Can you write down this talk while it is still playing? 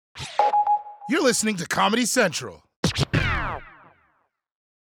You're listening to Comedy Central.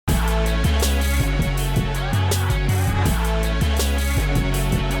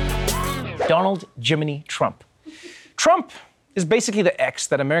 Donald Jiminy Trump. Trump is basically the ex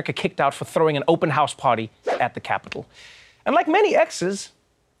that America kicked out for throwing an open house party at the Capitol. And like many exes,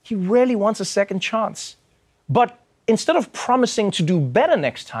 he rarely wants a second chance. But instead of promising to do better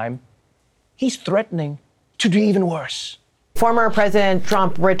next time, he's threatening to do even worse. Former President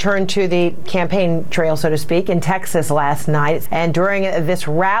Trump returned to the campaign trail, so to speak, in Texas last night. And during this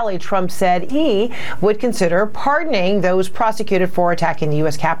rally, Trump said he would consider pardoning those prosecuted for attacking the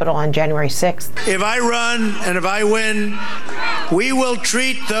U.S. Capitol on January 6th. If I run and if I win, we will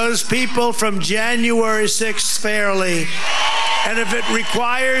treat those people from January 6th fairly. And if it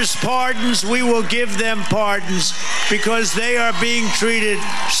requires pardons, we will give them pardons because they are being treated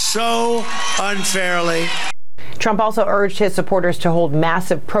so unfairly. Trump also urged his supporters to hold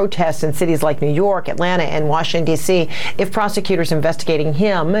massive protests in cities like New York, Atlanta, and Washington, D.C. if prosecutors investigating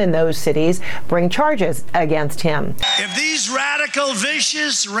him in those cities bring charges against him. If these radical,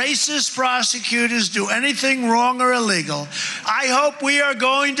 vicious, racist prosecutors do anything wrong or illegal, I hope we are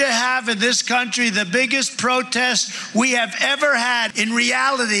going to have in this country the biggest protest we have ever had. In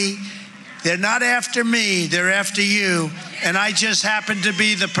reality, they're not after me, they're after you. And I just happen to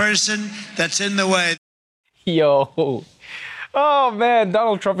be the person that's in the way. Yo. Oh, man,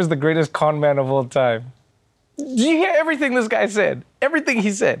 Donald Trump is the greatest con man of all time. Did you hear everything this guy said? Everything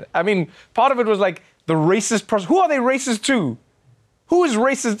he said. I mean, part of it was like the racist person. Who are they racist to? Who is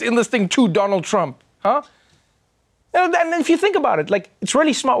racist in this thing to Donald Trump? Huh? And if you think about it, like, it's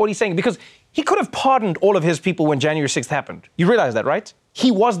really smart what he's saying, because he could have pardoned all of his people when January 6th happened. You realize that, right? He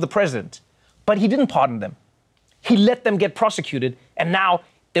was the president, but he didn't pardon them. He let them get prosecuted, and now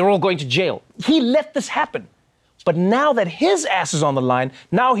they're all going to jail. He let this happen. But now that his ass is on the line,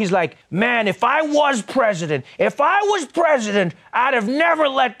 now he's like, man, if I was president, I'd have never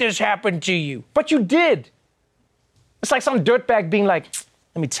let this happen to you. But you did. It's like some dirtbag being like,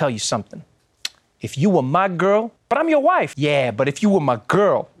 let me tell you something. If you were my girl, but I'm your wife. Yeah, but if you were my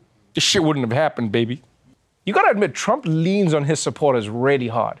girl, this shit wouldn't have happened, baby. You gotta admit, Trump leans on his supporters really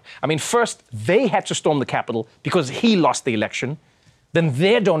hard. I mean, first, they had to storm the Capitol because he lost the election. Then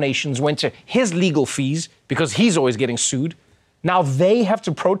their donations went to his legal fees because he's always getting sued. Now they have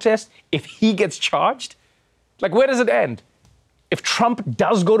to protest if he gets charged? Like, where does it end? If Trump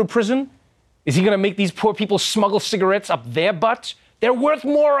does go to prison, is he gonna make these poor people smuggle cigarettes up their butt? They're worth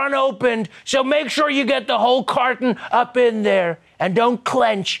more unopened, so make sure you get the whole carton up in there. And don't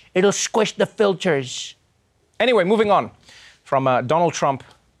clench, it'll squish the filters. Anyway, moving on from Donald Trump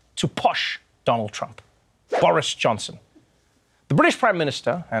to posh Donald Trump, Boris Johnson. The British Prime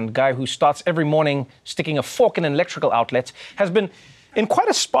Minister, and guy who starts every morning sticking a fork in an electrical outlet, has been in quite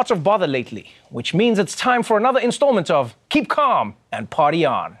a spot of bother lately, which means it's time for another installment of Keep Calm and Party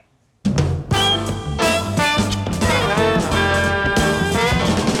On.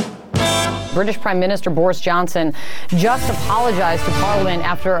 British Prime Minister Boris Johnson just apologized to Parliament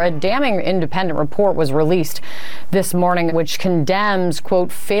after a damning independent report was released this morning, which condemns,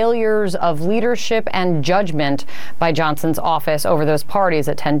 quote, failures of leadership and judgment by Johnson's office over those parties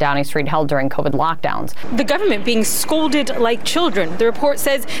at 10 Downing Street held during COVID lockdowns. The government being scolded like children. The report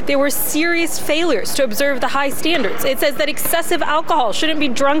says there were serious failures to observe the high standards. It says that excessive alcohol shouldn't be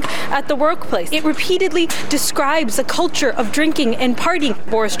drunk at the workplace. It repeatedly describes a culture of drinking and partying.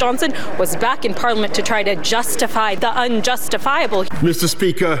 Boris Johnson was back in Parliament to try to justify the unjustifiable. Mr.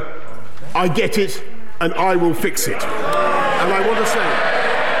 Speaker, I get it and I will fix it. And I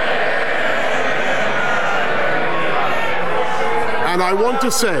want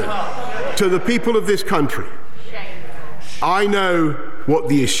to say to the people of this country, I know what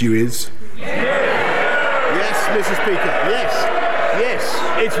the issue is. Yes, Mr. Speaker, yes.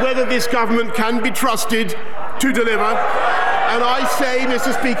 It's whether this government can be trusted to deliver. And I say,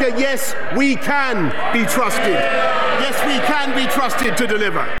 Mr. Speaker, yes, we can be trusted. Yes, we can be trusted to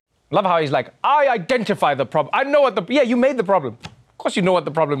deliver. Love how he's like, I identify the problem. I know what yeah, you made the problem. Of course you know what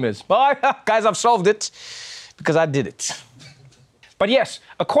the problem is. But guys, I've solved it because I did it. But yes,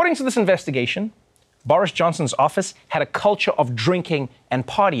 according to this investigation, Boris Johnson's office had a culture of drinking and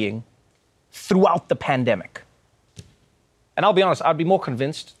partying throughout the pandemic. And I'll be honest, I'd be more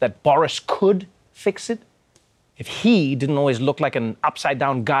convinced that Boris could fix it if he didn't always look like an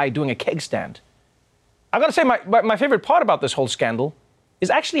upside-down guy doing a keg stand. I've got to say, my favorite part about this whole scandal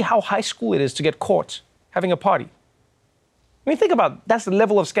is actually how high school it is to get caught having a party. I mean, think about it. That's the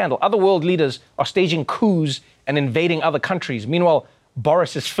level of scandal. Other world leaders are staging coups and invading other countries. Meanwhile,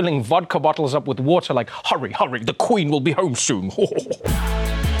 Boris is filling vodka bottles up with water like, hurry, hurry, the Queen will be home soon.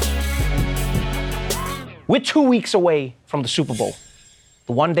 We're 2 weeks away from the Super Bowl,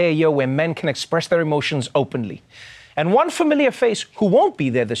 the one day a year where men can express their emotions openly. And one familiar face who won't be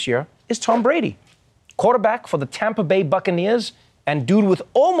there this year is Tom Brady, quarterback for the Tampa Bay Buccaneers and dude with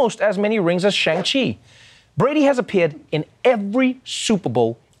almost as many rings as Shang-Chi. Brady has appeared in every Super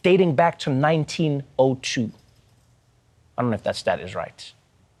Bowl dating back to 1902. I don't know if that stat is right.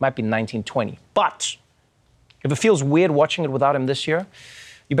 Might be 1920. But if it feels weird watching it without him this year,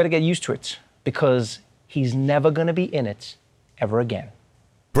 you better get used to it, because he's never going to be in it ever again.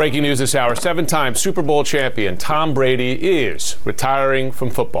 Breaking news this hour, 7-time Super Bowl champion Tom Brady is retiring from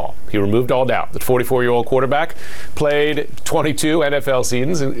football. He removed all doubt. The 44-year-old quarterback played 22 NFL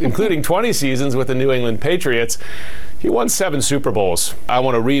seasons, including 20 seasons with the New England Patriots. He won 7 Super Bowls. I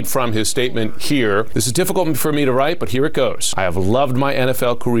want to read from his statement here. This is difficult for me to write, but here it goes. I have loved my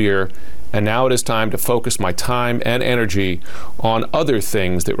NFL career, and now it is time to focus my time and energy on other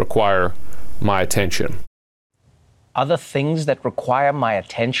things that require my attention. Other things that require my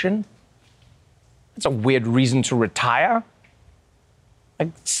attention? That's a weird reason to retire.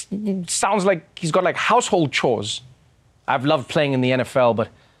 It sounds like he's got like household chores. I've loved playing in the NFL, but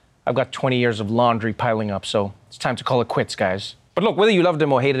I've got 20 years of laundry piling up, so it's time to call it quits, guys. But look, whether you loved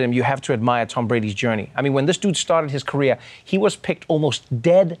him or hated him, you have to admire Tom Brady's journey. I mean, when this dude started his career, he was picked almost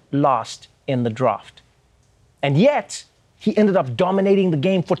dead last in the draft. And yet, he ended up dominating the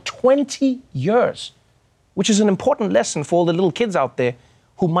game for 20 years, which is an important lesson for all the little kids out there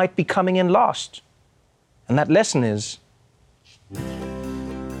who might be coming in last. And that lesson is,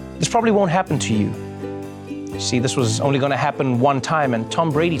 this probably won't happen to you. See, this was only going to happen one time, and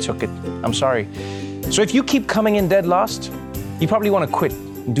Tom Brady took it. I'm sorry. So if you keep coming in dead last, you probably want to quit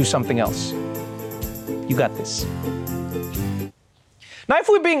and do something else. You got this. Now, if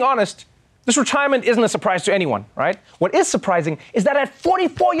we're being honest, this retirement isn't a surprise to anyone, right? What is surprising is that at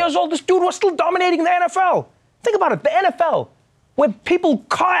 44 years old, this dude was still dominating the NFL. Think about it, the NFL, where people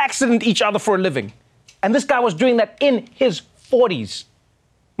car accident each other for a living. And this guy was doing that in his 40s.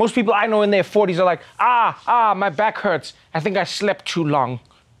 Most people I know in their 40s are like, my back hurts. I think I slept too long.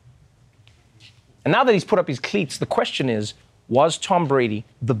 And now that he's put up his cleats, the question is, was Tom Brady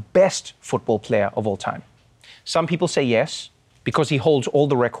the best football player of all time? Some people say yes, because he holds all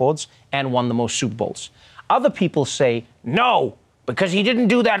the records and won the most Super Bowls. Other people say no, because he didn't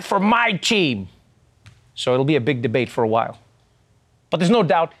do that for my team. So it'll be a big debate for a while. But there's no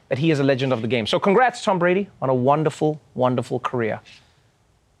doubt that he is a legend of the game. So congrats, Tom Brady, on a wonderful, wonderful career.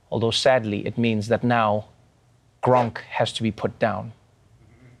 Although sadly, it means that now Gronk has to be put down.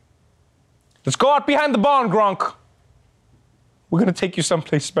 Let's go out behind the barn, Gronk. We're going to take you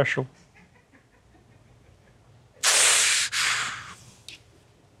someplace special.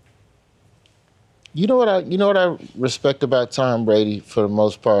 You know what I respect about Tom Brady for the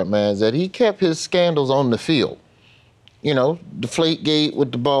most part, man, is that he kept his scandals on the field. You know, Deflategate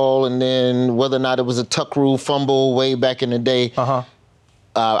with the ball, and then whether or not it was a tuck rule fumble way back in the day.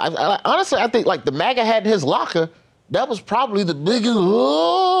 Honestly, I think like the MAGA hat in his locker, that was probably the biggest,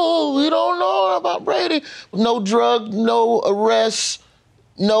 we don't know about Brady. No drug, no arrests,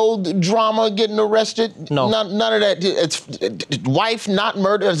 no drama getting arrested. No. None of that. It's wife not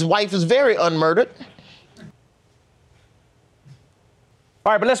murdered. His wife is very unmurdered.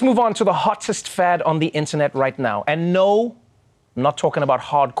 All right, but let's move on to the hottest fad on the internet right now. And no, I'm not talking about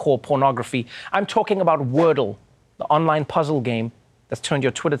hardcore pornography. I'm talking about Wordle, the online puzzle game that's turned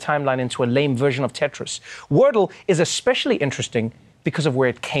your Twitter timeline into a lame version of Tetris. Wordle is especially interesting because of where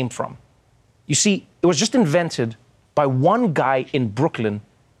it came from. You see, it was just invented by one guy in Brooklyn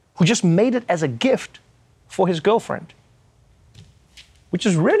who just made it as a gift for his girlfriend, which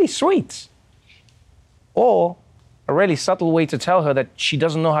is really sweet. Or a really subtle way to tell her that she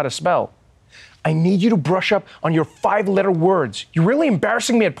doesn't know how to spell. I need you to brush up on your 5-letter words. You're really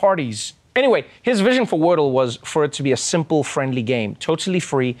embarrassing me at parties. Anyway, his vision for Wordle was for it to be a simple, friendly game, totally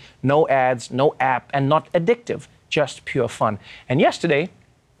free, no ads, no app, and not addictive, just pure fun. And yesterday,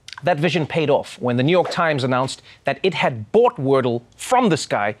 that vision paid off when the New York Times announced that it had bought Wordle from this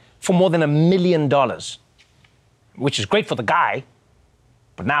guy for more than $1 million, which is great for the guy.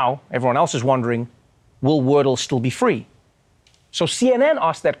 But now everyone else is wondering, will Wordle still be free? So CNN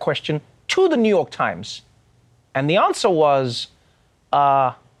asked that question to the New York Times. And the answer was,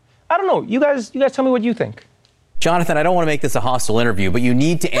 I don't know. You guys tell me what you think. Jonathan, I don't want to make this a hostile interview, but you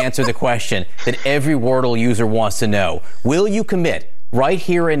need to answer the question that every Wordle user wants to know. Will you commit right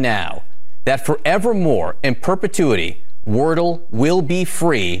here and now that forevermore, in perpetuity, Wordle will be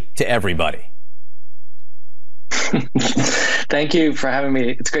free to everybody? Thank you for having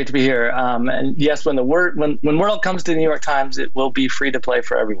me. It's great to be here. And yes, when Wordle comes to the New York Times, it will be free to play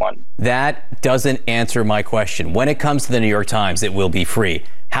for everyone. That doesn't answer my question. When it comes to the New York Times, it will be free.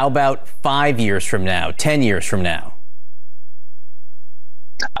 How about 5 years from now, 10 years from now?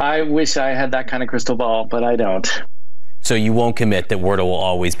 I wish I had that kind of crystal ball, but I don't. So you won't commit that Wordle will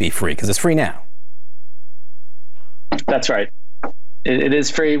always be free because it's free now. That's right. It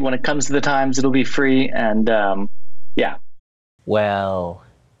is free. When it comes to the Times, it'll be free. And yeah. Well,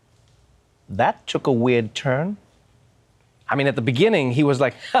 that took a weird turn. I mean, at the beginning, he was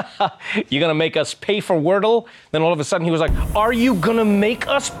like, you're going to make us pay for Wordle? Then all of a sudden, he was like, are you going to make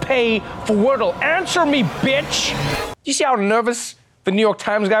us pay for Wordle? Answer me, bitch. You see how nervous the New York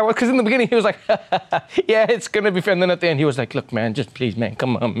Times guy was? Because in the beginning, he was like, yeah, it's going to be fair. And then at the end, he was like, look, man, just please, man,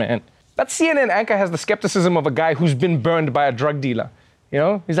 come on, man. That CNN anchor has the skepticism of a guy who's been burned by a drug dealer. You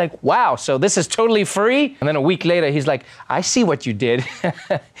know, he's like, wow, so this is totally free? And then a week later, he's like, I see what you did.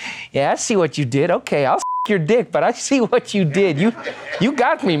 Yeah, I see what you did. Okay, I'll your dick, but I see what you did. You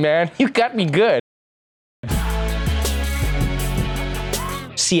got me, man. You got me good.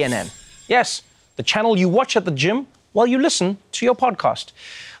 CNN. Yes, the channel you watch at the gym while you listen to your podcast.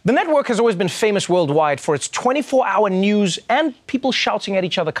 The network has always been famous worldwide for its 24-hour news and people shouting at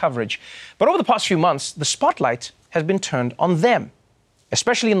each other coverage. But over the past few months, the spotlight has been turned on them,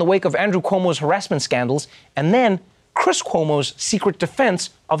 especially in the wake of Andrew Cuomo's harassment scandals and then Chris Cuomo's secret defense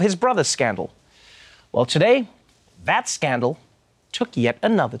of his brother's scandal. Well, today, that scandal took yet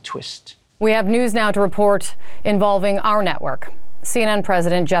another twist. We have news now to report involving our network. CNN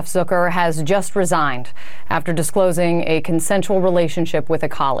President Jeff Zucker has just resigned after disclosing a consensual relationship with a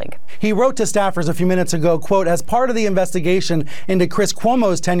colleague. He wrote to staffers a few minutes ago, quote, as part of the investigation into Chris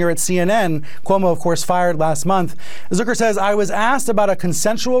Cuomo's tenure at CNN, Cuomo, of course, fired last month, Zucker says, I was asked about a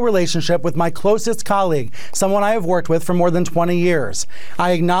consensual relationship with my closest colleague, someone I have worked with for more than 20 years.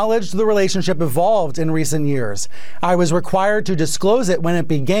 I acknowledged the relationship evolved in recent years. I was required to disclose it when it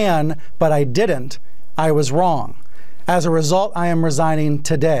began, but I didn't. I was wrong. As a result, I am resigning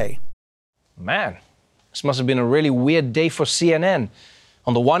today. Man, this must have been a really weird day for CNN.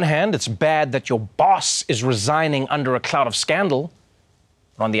 On the one hand, it's bad that your boss is resigning under a cloud of scandal.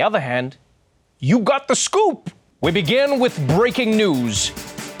 But on the other hand, you got the scoop. We begin with breaking news.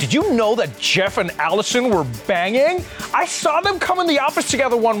 Did you know that Jeff and Allison were banging? I saw them come in the office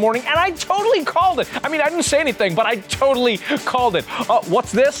together one morning, and I totally called it. I mean, I didn't say anything, but I totally called it.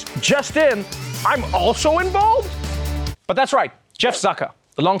 What's this? Just in, I'm also involved? But that's right. Jeff Zucker,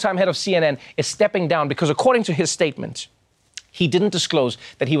 the longtime head of CNN, is stepping down because, according to his statement, he didn't disclose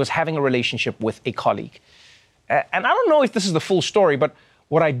that he was having a relationship with a colleague. And I don't know if this is the full story, but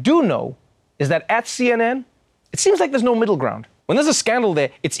what I do know is that at CNN, it seems like there's no middle ground. When there's a scandal there,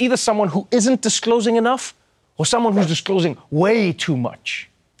 it's either someone who isn't disclosing enough or someone who's disclosing way too much.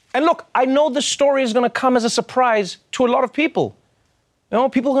 And look, I know this story is going to come as a surprise to a lot of people. You know,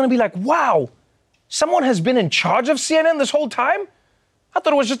 people are going to be like, wow, someone has been in charge of CNN this whole time? I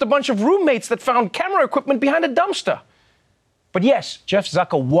thought it was just a bunch of roommates that found camera equipment behind a dumpster. But yes, Jeff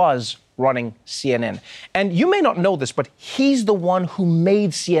Zucker was running CNN. And you may not know this, but he's the one who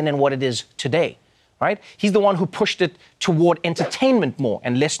made CNN what it is today, right? He's the one who pushed it toward entertainment more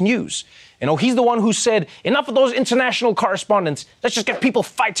and less news. You know, he's the one who said, enough of those international correspondents, let's just get people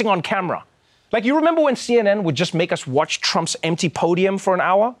fighting on camera. Like, you remember when CNN would just make us watch Trump's empty podium for an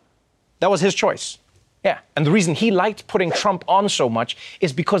hour? That was his choice. Yeah, and the reason he liked putting Trump on so much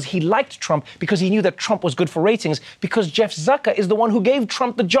is because he liked Trump, because he knew that Trump was good for ratings, because Jeff Zucker is the one who gave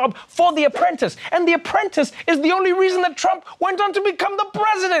Trump the job for The Apprentice. And The Apprentice is the only reason that Trump went on to become the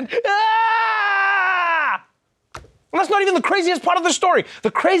president. Ah! And that's not even the craziest part of the story. The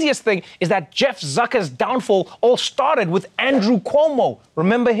craziest thing is that Jeff Zucker's downfall all started with Andrew Cuomo.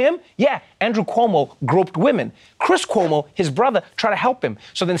 Remember him? Yeah, Andrew Cuomo groped women. Chris Cuomo, his brother, tried to help him.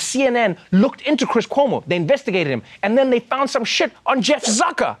 So then CNN looked into Chris Cuomo. They investigated him. And then they found some shit on Jeff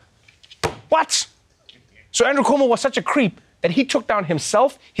Zucker. What? So Andrew Cuomo was such a creep that he took down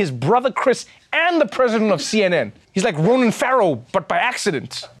himself, his brother Chris, and the president of CNN. He's like Ronan Farrow, but by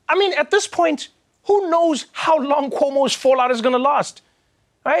accident. I mean, at this point, who knows how long Cuomo's fallout is going to last,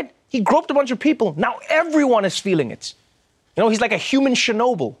 right? He groped a bunch of people. Now everyone is feeling it. You know, he's like a human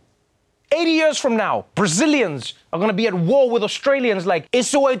Chernobyl. 80 years from now, Brazilians are going to be at war with Australians like,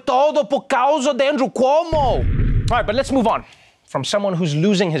 isso é todo por causa de Andrew Cuomo. All right, but let's move on from someone who's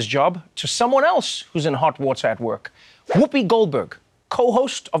losing his job to someone else who's in hot water at work. Whoopi Goldberg,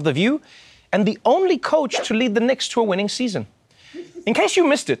 co-host of The View, and the only coach to lead the Knicks to a winning season. In case you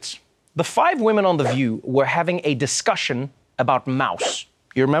missed it, the 5 women on The View were having a discussion about Mouse.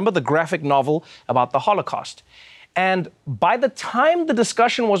 You remember the graphic novel about the Holocaust? And by the time the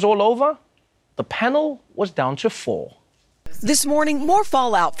discussion was all over, the panel was down to 4. This morning, more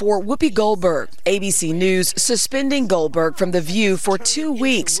fallout for Whoopi Goldberg. ABC News suspending Goldberg from The View for 2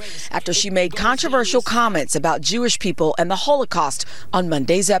 weeks after she made controversial comments about Jewish people and the Holocaust on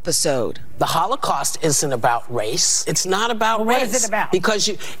Monday's episode. The Holocaust isn't about race. It's not about race. What is it about? Because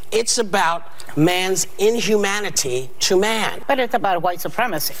it's about man's inhumanity to man. But it's about white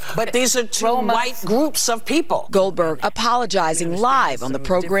supremacy. But these are two white groups of people. Goldberg apologizing live on the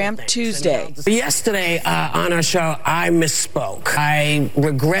program Tuesday. Yesterday on our show, I misspoke. I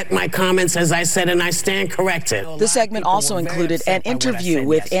regret my comments, as I said, and I stand corrected. The segment also included an interview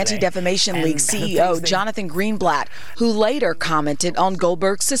with Anti-Defamation League CEO Jonathan Greenblatt, who later commented on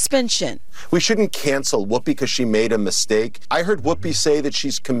Goldberg's suspension. We shouldn't cancel Whoopi because she made a mistake. I heard Whoopi say that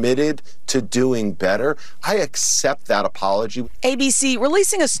she's committed to doing better. I accept that apology. ABC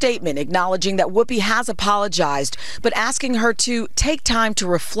releasing a statement acknowledging that Whoopi has apologized, but asking her to take time to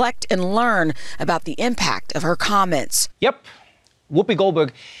reflect and learn about the impact of her comments. Yep, Whoopi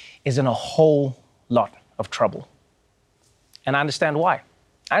Goldberg is in a whole lot of trouble. And I understand why.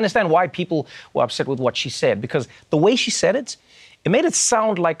 I understand why people were upset with what she said, because the way she said it, it made it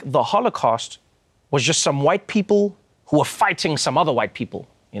sound like the Holocaust was just some white people who were fighting some other white people,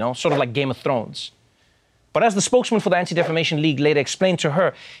 you know, sort of like Game of Thrones. But as the spokesman for the Anti-Defamation League later explained to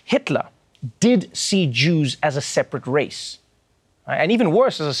her, Hitler did see Jews as a separate race, and even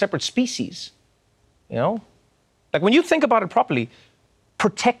worse, as a separate species, you know? Like, when you think about it properly,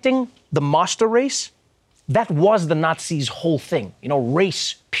 protecting the master race, that was the Nazis' whole thing, you know,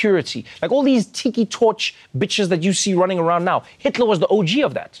 race, purity. Like all these tiki torch bitches that you see running around now, Hitler was the OG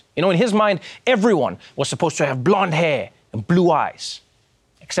of that. You know, in his mind, everyone was supposed to have blonde hair and blue eyes,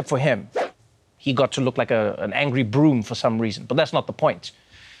 except for him. He got to look like an angry broom for some reason, but that's not the point.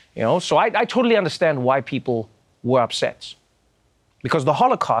 You know, so I totally understand why people were upset. Because the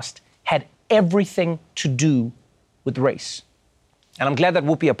Holocaust had everything to do with race. And I'm glad that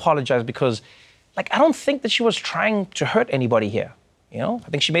Whoopi apologized because, like, I don't think that she was trying to hurt anybody here. You know, I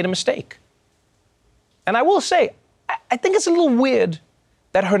think she made a mistake. And I will say, I think it's a little weird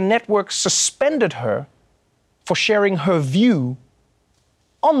that her network suspended her for sharing her view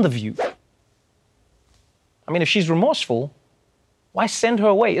on The View. I mean, if she's remorseful, why send her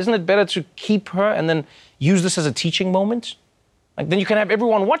away? Isn't it better to keep her and then use this as a teaching moment? Like, then you can have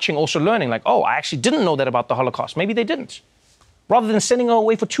everyone watching also learning, like, oh, I actually didn't know that about the Holocaust. Maybe they didn't. Rather than sending her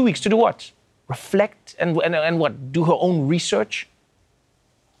away for 2 weeks to do what? Reflect and what? Do her own research?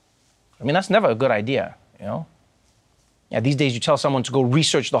 I mean, that's never a good idea, you know? Yeah, these days you tell someone to go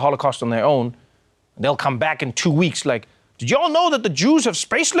research the Holocaust on their own, and they'll come back in 2 weeks like, did y'all know that the Jews have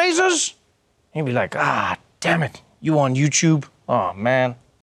space lasers? And you'll be like, ah, damn it, you on YouTube? Oh, man.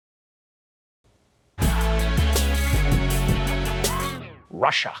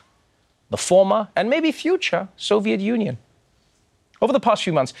 Russia, the former and maybe future Soviet Union. Over the past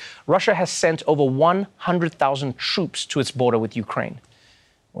few months, Russia has sent over 100,000 troops to its border with Ukraine,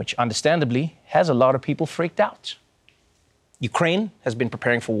 which understandably has a lot of people freaked out. Ukraine has been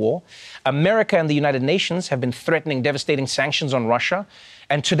preparing for war. America and the United Nations have been threatening devastating sanctions on Russia.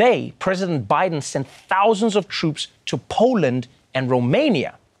 And today, President Biden sent thousands of troops to Poland and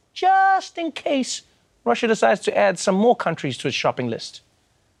Romania, just in case Russia decides to add some more countries to its shopping list.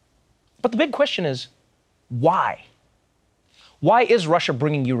 But the big question is, why? Why is Russia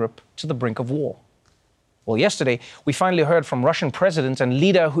bringing Europe to the brink of war? Well, yesterday, we finally heard from Russian president and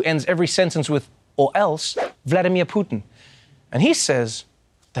leader who ends every sentence with, or else, Vladimir Putin. And he says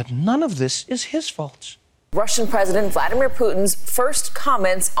that none of this is his fault. Russian President Vladimir Putin's first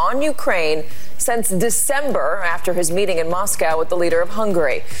comments on Ukraine since December after his meeting in Moscow with the leader of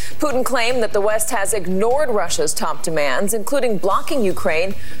Hungary. Putin claimed that the West has ignored Russia's top demands, including blocking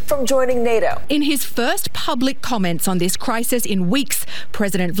Ukraine from joining NATO. In his first public comments on this crisis in weeks,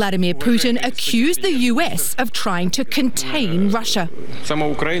 President Vladimir Putin accused the U.S. of trying to contain Russia.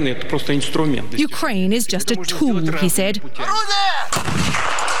 Ukraine is just a tool, he said.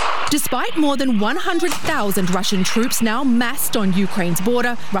 Despite more than 100,000 Russian troops now massed on Ukraine's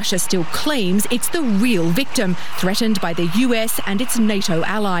border, Russia still claims it's the real victim, threatened by the US and its NATO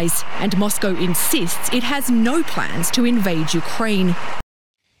allies. And Moscow insists it has no plans to invade Ukraine.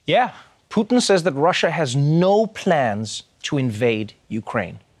 Yeah, Putin says that Russia has no plans to invade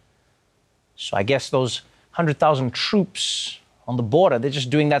Ukraine. So I guess those 100,000 troops on the border, they're just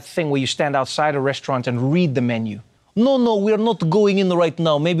doing that thing where you stand outside a restaurant and read the menu. No, we're not going in right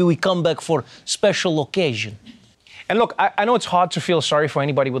now. Maybe we come back for special occasion. And look, I know it's hard to feel sorry for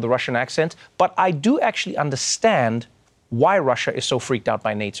anybody with a Russian accent, but I do actually understand why Russia is so freaked out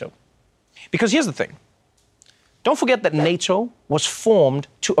by NATO. Because here's the thing. Don't forget that NATO was formed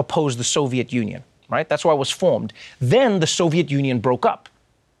to oppose the Soviet Union, right? That's why it was formed. Then the Soviet Union broke up.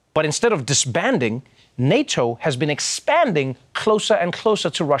 But instead of disbanding, NATO has been expanding closer and closer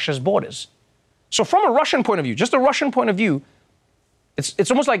to Russia's borders. So from a Russian point of view, just a Russian point of view,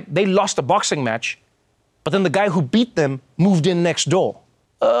 it's almost like they lost a boxing match, but then the guy who beat them moved in next door.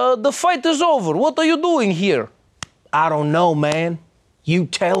 The fight is over. What are you doing here? I don't know, man. You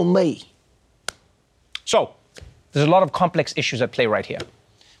tell me. So, there's a lot of complex issues at play right here,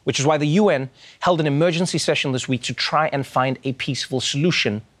 which is why the UN held an emergency session this week to try and find a peaceful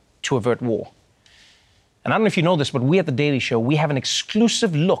solution to avert war. And I don't know if you know this, but we at The Daily Show, we have an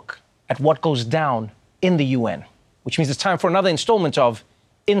exclusive look at what goes down in the UN, which means it's time for another installment of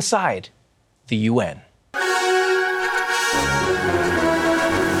Inside the UN.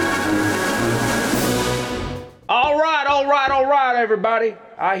 All right, everybody.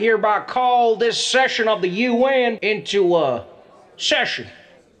 I hereby call this session of the UN into session.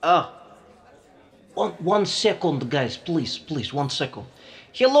 One second, guys, please, 1 second.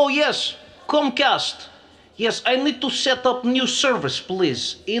 Hello, yes, Comcast. Yes, I need to set up new service,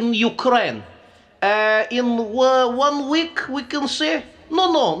 please, in Ukraine. In 1 week, we can say?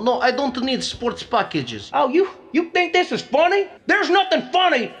 No, I don't need sports packages. Oh, you think this is funny? There's nothing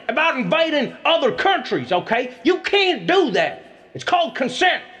funny about invading other countries, okay? You can't do that. It's called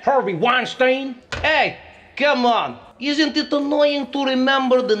consent, Harvey Weinstein. Hey, come on. Isn't it annoying to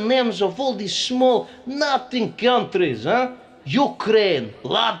remember the names of all these small, nothing countries, huh? Ukraine,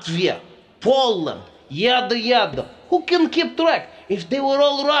 Latvia, Poland, yada yada. Who can keep track? If they were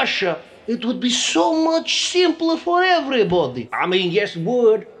all Russia, it would be so much simpler for everybody. I mean, yes, it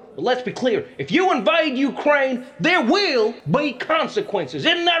would. But let's be clear. If you invade Ukraine, there will be consequences.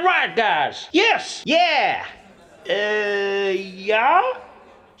 Isn't that right, guys? Yes. Yeah. Yeah?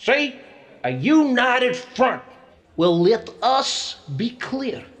 See? A united front. Well, let us be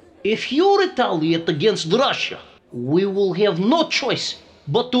clear. If you retaliate against Russia, we will have no choice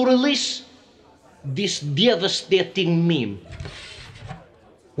but to release this devastating meme.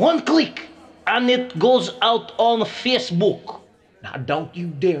 1 click, and it goes out on Facebook. Now, don't you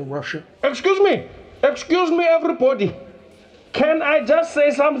dare, Russia. Excuse me, everybody. Can I just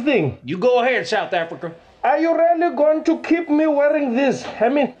say something? You go ahead, South Africa. Are you really going to keep me wearing this? I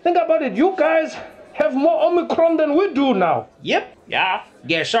mean, think about it. You guys have more Omicron than we do now. Yep.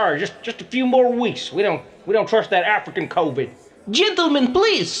 Yeah, sorry, just a few more weeks. We don't trust that African COVID. Gentlemen,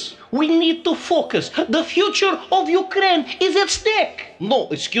 please. We need to focus. The future of Ukraine is at stake. No,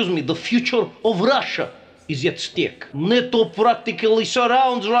 excuse me, the future of Russia is at stake. NATO practically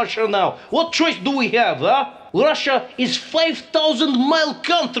surrounds Russia now. What choice do we have, huh? Russia is 5,000-mile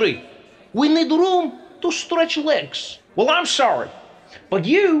country. We need room to stretch legs. Well, I'm sorry, but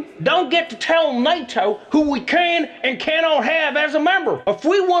you don't get to tell NATO who we can and cannot have as a member. If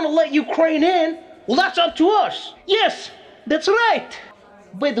we want to let Ukraine in, well, that's up to us. Yes, that's right.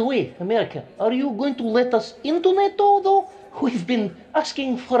 By the way, America, are you going to let us into NATO, though? We've been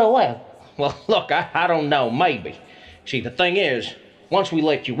asking for a while. Well, look, I don't know, maybe. See, the thing is, once we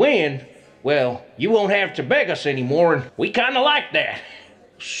let you in, well, you won't have to beg us anymore, and we kind of like that.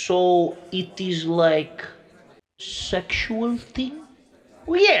 So, it is like sexual thing?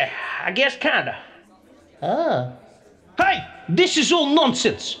 Well, yeah, I guess kinda. Ah. Hey, this is all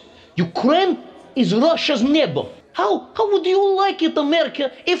nonsense. Ukraine is Russia's neighbor. How would you like it,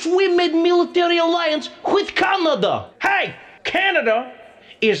 America, if we made military alliance with Canada? Hey, Canada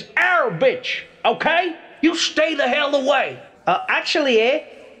is our bitch, okay? You stay the hell away. Actually,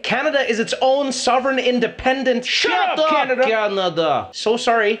 Canada is its own sovereign, independent... Shut up, Canada! So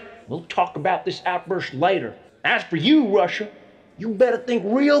sorry. We'll talk about this outburst later. As for you, Russia, you better think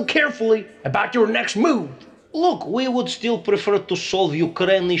real carefully about your next move. Look, we would still prefer to solve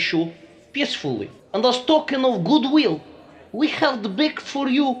Ukraine issue peacefully. And as token of goodwill, we have the big for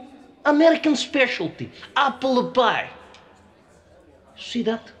you American specialty, apple pie. See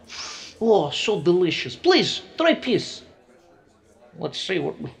that? Oh, so delicious. Please, try a piece. Let's see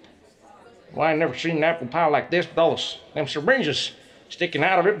what... Well, I never seen an apple pie like this with all them syringes sticking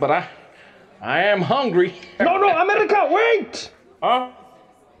out of it, but I am hungry. No, America, wait! Huh?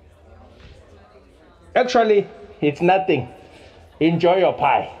 Actually, it's nothing. Enjoy your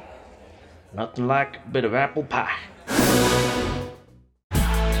pie. Nothing like a bit of apple pie.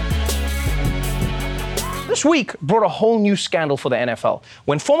 This week brought a whole new scandal for the NFL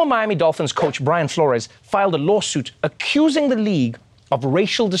when former Miami Dolphins coach Brian Flores filed a lawsuit accusing the league of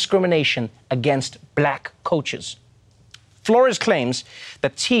racial discrimination against black coaches. Flores claims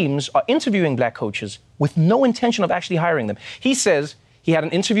that teams are interviewing black coaches with no intention of actually hiring them. He says he had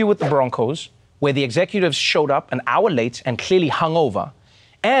an interview with the Broncos, where the executives showed up an hour late and clearly hungover.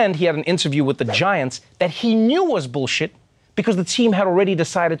 And he had an interview with the Giants that he knew was bullshit because the team had already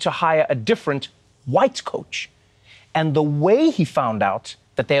decided to hire a different white coach. And the way he found out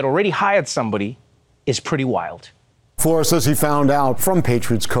that they had already hired somebody is pretty wild. Flores says he found out from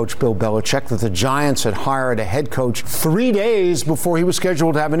Patriots coach Bill Belichick that the Giants had hired a head coach 3 days before he was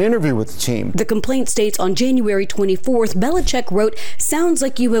scheduled to have an interview with the team. The complaint states on January 24th, Belichick wrote, "Sounds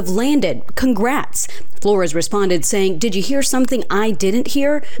like you have landed. Congrats." Flores responded saying, "Did you hear something I didn't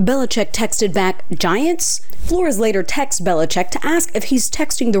hear?" Belichick texted back, "Giants?" Flores later texts Belichick to ask if he's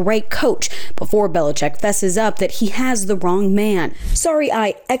texting the right coach before Belichick fesses up that he has the wrong man. "Sorry,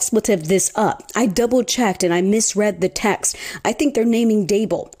 I expletive this up. I double checked and I misread the text. I think they're naming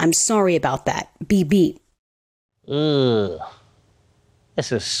Dable. I'm sorry about that. BB." Ugh.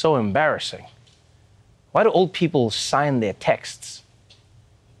 This is so embarrassing. Why do old people sign their texts?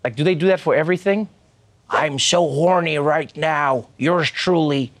 Like, do they do that for everything? "I'm so horny right now. Yours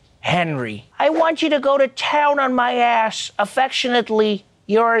truly, Henry." "I want you to go to town on my ass. Affectionately,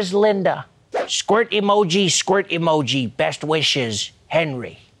 yours, Linda." Squirt emoji, best wishes,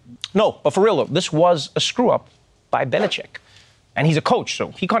 Henry." No, but for real though, this was a screw up by Belichick. And he's a coach,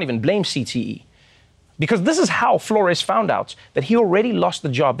 so he can't even blame CTE. Because this is how Flores found out that he already lost the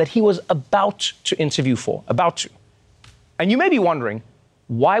job that he was about to interview for. About to. And you may be wondering,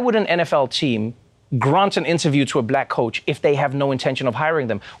 why would an NFL team grant an interview to a black coach if they have no intention of hiring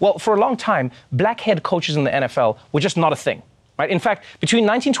them? Well, for a long time, black head coaches in the NFL were just not a thing, right? In fact, between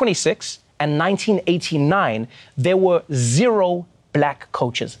 1926 and 1989, there were 0 black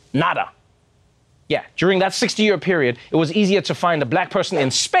coaches. Nada. Yeah, during that 60-year period, it was easier to find a black person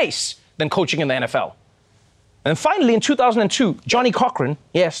in space than coaching in the NFL. And finally, in 2002, Johnny Cochran,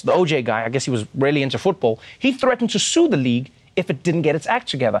 yes, the OJ guy, I guess he was really into football, he threatened to sue the league if it didn't get its act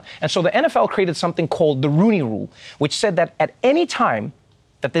together. And so the NFL created something called the Rooney Rule, which said that at any time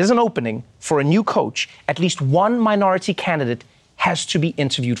that there's an opening for a new coach, at least one minority candidate has to be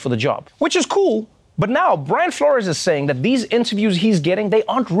interviewed for the job. Which is cool, but now Brian Flores is saying that these interviews he's getting, they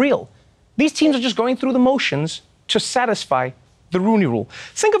aren't real. These teams are just going through the motions to satisfy the Rooney Rule.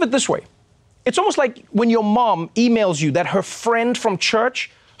 Think of it this way. It's almost like when your mom emails you that her friend from church,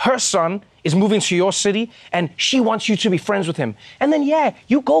 her son, is moving to your city and she wants you to be friends with him. And then, yeah,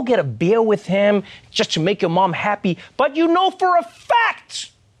 you go get a beer with him just to make your mom happy. But you know for a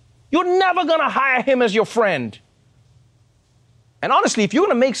fact, you're never gonna hire him as your friend. And honestly, if you're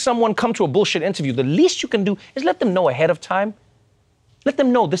gonna make someone come to a bullshit interview, the least you can do is let them know ahead of time. Let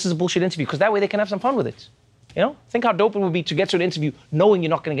them know this is a bullshit interview, because that way they can have some fun with it. You know, think how dope it would be to get to an interview knowing you're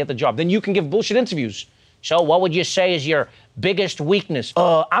not gonna get the job. Then you can give bullshit interviews. So what would you say is your biggest weakness?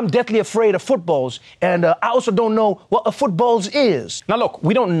 I'm deathly afraid of footballs, and I also don't know what a footballs is. Now look,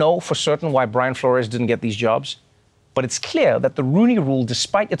 we don't know for certain why Brian Flores didn't get these jobs, but it's clear that the Rooney Rule,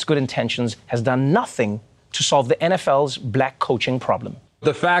 despite its good intentions, has done nothing to solve the NFL's black coaching problem.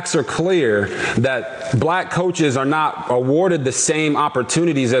 The facts are clear that black coaches are not awarded the same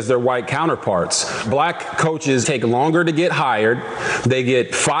opportunities as their white counterparts. Black coaches take longer to get hired. They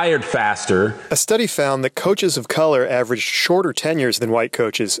get fired faster. A study found that coaches of color averaged shorter tenures than white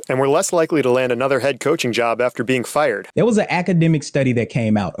coaches and were less likely to land another head coaching job after being fired. There was an academic study that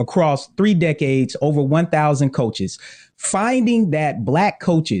came out across 3 decades, over 1,000 coaches, finding that black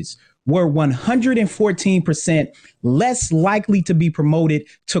coaches were 114% less likely to be promoted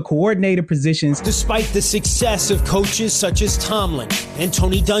to coordinator positions. Despite the success of coaches such as Tomlin and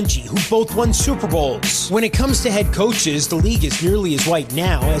Tony Dungy, who both won Super Bowls. When it comes to head coaches, the league is nearly as white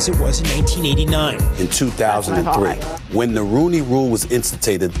now as it was in 1989. In 2003, when the Rooney Rule was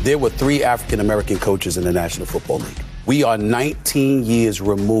instituted, there were 3 African-American coaches in the National Football League. We are 19 years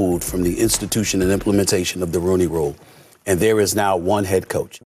removed from the institution and implementation of the Rooney Rule, and there is now 1 head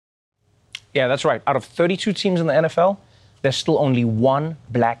coach. Yeah, that's right. Out of 32 teams in the NFL, there's still only 1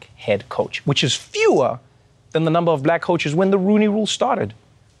 black head coach, which is fewer than the number of black coaches when the Rooney Rule started.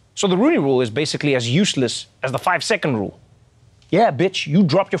 So the Rooney Rule is basically as useless as the 5-second rule. Yeah, bitch, you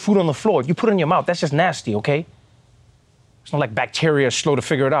dropped your food on the floor. If you put it in your mouth, that's just nasty, okay? It's not like bacteria are slow to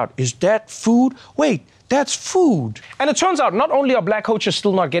figure it out. Is that food? Wait, that's food. And it turns out not only are black coaches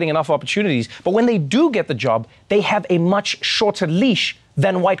still not getting enough opportunities, but when they do get the job, they have a much shorter leash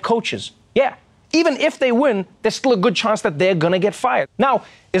than white coaches. Yeah, even if they win, there's still a good chance that they're gonna get fired. Now,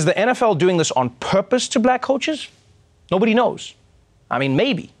 is the NFL doing this on purpose to black coaches? Nobody knows. I mean,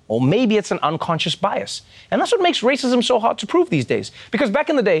 maybe, or maybe it's an unconscious bias. And that's what makes racism so hard to prove these days. Because back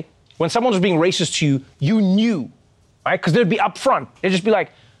in the day, when someone was being racist to you, you knew, right? Because they'd be upfront. They'd just be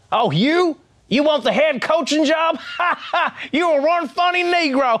like, oh, you You want the head coaching job? You a run funny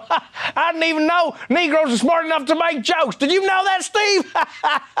Negro. I didn't even know Negroes are smart enough to make jokes. Did you know that, Steve?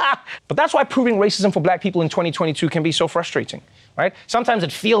 But that's why proving racism for black people in 2022 can be so frustrating, right? Sometimes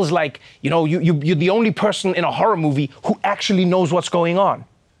it feels like, you're the only person in a horror movie who actually knows what's going on.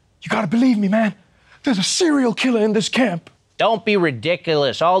 You gotta believe me, man. There's a serial killer in this camp. Don't be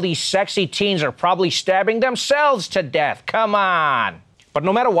ridiculous. All these sexy teens are probably stabbing themselves to death. Come on. But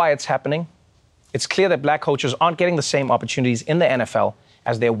no matter why it's happening, it's clear that black coaches aren't getting the same opportunities in the NFL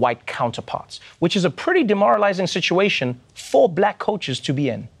as their white counterparts, which is a pretty demoralizing situation for black coaches to be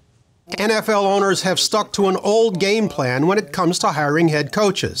in. NFL owners have stuck to an old game plan when it comes to hiring head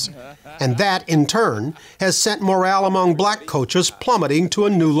coaches. And that, in turn, has sent morale among black coaches plummeting to a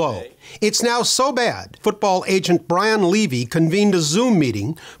new low. It's now so bad, football agent Brian Levy convened a Zoom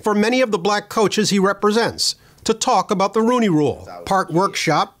meeting for many of the black coaches he represents to talk about the Rooney Rule. Part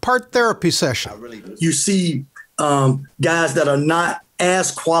workshop, part therapy session. You see guys that are not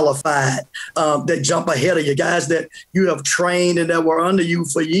as qualified that jump ahead of you, guys that you have trained and that were under you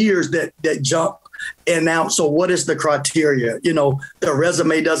for years that jump. And now, so what is the criteria? The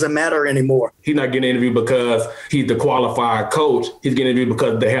resume doesn't matter anymore. He's not getting interviewed because he's the qualified coach. He's getting interviewed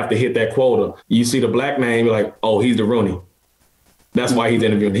because they have to hit that quota. You see the black name, you're like, oh, he's the Rooney. That's why he's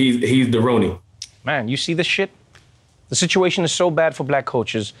interviewed. He's the Rooney. Man, you see this shit? The situation is so bad for black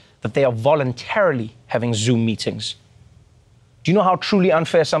coaches that they are voluntarily having Zoom meetings. Do you know how truly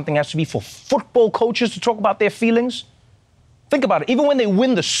unfair something has to be for football coaches to talk about their feelings? Think about it. Even when they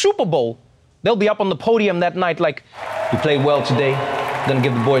win the Super Bowl, they'll be up on the podium that night like, we played well today, gonna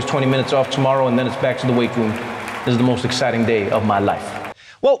give the boys 20 minutes off tomorrow, and then it's back to the weight room. This is the most exciting day of my life.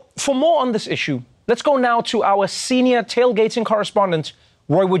 Well, for more on this issue, let's go now to our senior tailgating correspondent,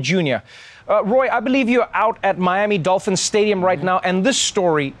 Roy Wood Jr. Roy, I believe you're out at Miami Dolphins Stadium right now, and this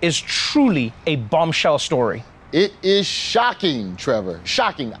story is truly a bombshell story. It is shocking, Trevor.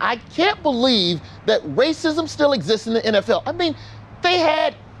 Shocking. I can't believe that racism still exists in the NFL. I mean, they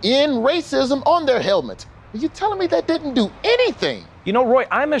had "End Racism" on their helmets. Are you telling me that didn't do anything? Roy,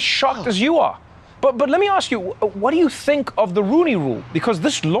 I'm as shocked as you are. But let me ask you, what do you think of the Rooney Rule? Because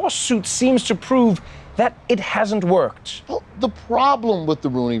this lawsuit seems to prove that it hasn't worked. Well, the problem with the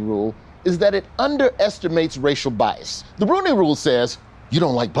Rooney Rule is that it underestimates racial bias. The Rooney Rule says, you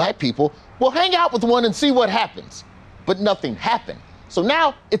don't like black people, well, hang out with one and see what happens. But nothing happened. So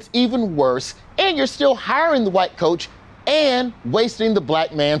now it's even worse, and you're still hiring the white coach and wasting the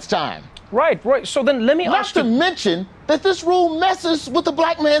black man's time. Right. So then let me ask you. Not to mention that this rule messes with the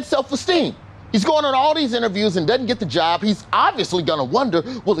black man's self-esteem. He's going on all these interviews and doesn't get the job. He's obviously gonna wonder,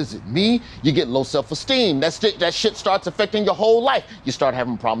 well, is it me? You get low self-esteem. That shit starts affecting your whole life. You start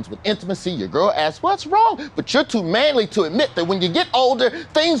having problems with intimacy. Your girl asks, what's wrong? But you're too manly to admit that when you get older,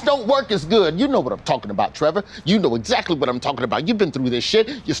 things don't work as good. You know what I'm talking about, Trevor. You know exactly what I'm talking about. You've been through this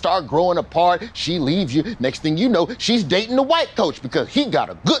shit. You start growing apart. She leaves you. Next thing you know, she's dating the white coach because he got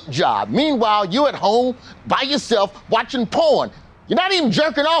a good job. Meanwhile, you're at home by yourself watching porn. You're not even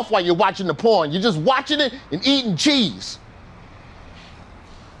jerking off while you're watching the porn. You're just watching it and eating cheese.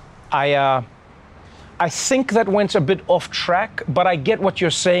 I think that went a bit off track, but I get what you're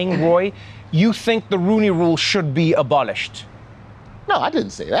saying, Roy. You think the Rooney Rule should be abolished? No, I didn't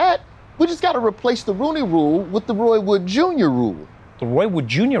say that. We just got to replace the Rooney Rule with the Roy Wood Jr. Rule. The Roy Wood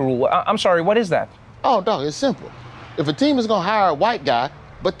Jr. Rule? I'm sorry, what is that? Oh, dog, it's simple. If a team is going to hire a white guy,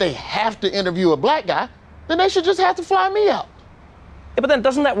 but they have to interview a black guy, then they should just have to fly me out. Yeah, but then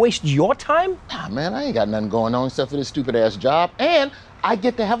doesn't that waste your time? Nah, man, I ain't got nothing going on except for this stupid-ass job. And I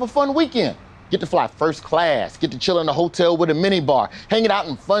get to have a fun weekend. Get to fly first class, get to chill in a hotel with a minibar, hanging out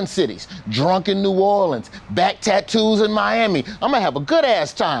in fun cities, drunk in New Orleans, back tattoos in Miami. I'm gonna have a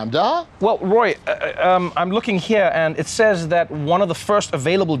good-ass time, dawg. Well, Roy, I'm looking here, and it says that one of the first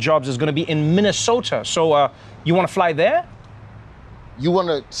available jobs is gonna be in Minnesota. So, you wanna fly there? You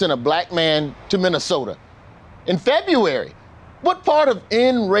wanna send a black man to Minnesota in February? What part of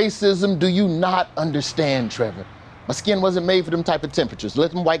 "End Racism" do you not understand, Trevor? My skin wasn't made for them type of temperatures.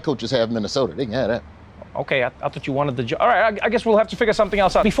 Let them white coaches have Minnesota. They can have that. Okay, I thought you wanted the job. All right, I guess we'll have to figure something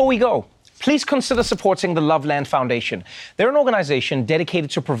else out. Before we go, please consider supporting the Loveland Foundation. They're an organization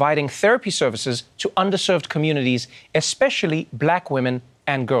dedicated to providing therapy services to underserved communities, especially black women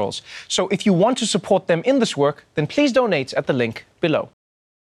and girls. So if you want to support them in this work, then please donate at the link below.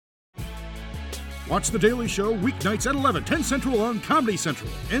 Watch The Daily Show weeknights at 11, 10 Central on Comedy Central,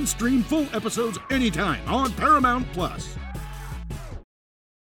 and stream full episodes anytime on Paramount+.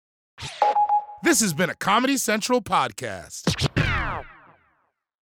 This has been a Comedy Central podcast.